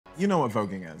You know what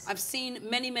voguing is. I've seen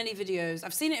many, many videos.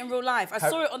 I've seen it in real life. I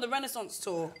saw it on the Renaissance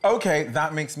tour. Okay,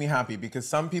 that makes me happy because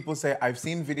some people say I've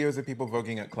seen videos of people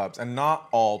voguing at clubs and not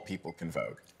all people can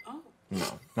vogue. Oh.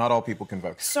 No, not all people can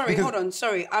vogue. Sorry, hold on,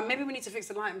 sorry. Maybe we need to fix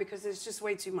the lighting because there's just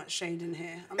way too much shade in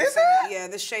here. Is it? Yeah,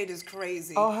 the shade is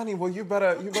crazy. Oh, honey, well, you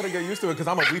better get used to it because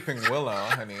I'm a weeping willow,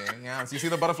 honey. Yeah, so you see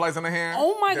the butterflies in the hair?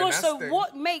 Oh my They're gosh, so nesting.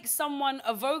 what makes someone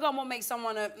a voguer and what makes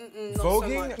someone a not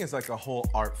Voguing so much? is like a whole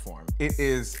art form. It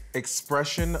is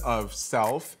expression of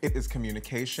self. It is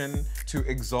communication to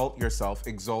exalt yourself,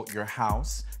 exalt your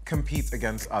house, compete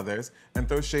against others, and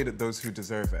throw shade at those who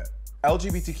deserve it.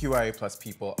 LGBTQIA+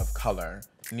 people of color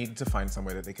needed to find some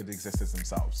way that they could exist as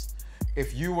themselves.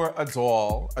 If you were a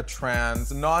doll, a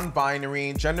trans,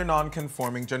 non-binary, gender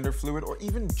non-conforming, gender fluid, or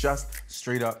even just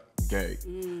straight up gay,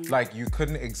 like you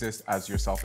couldn't exist as yourself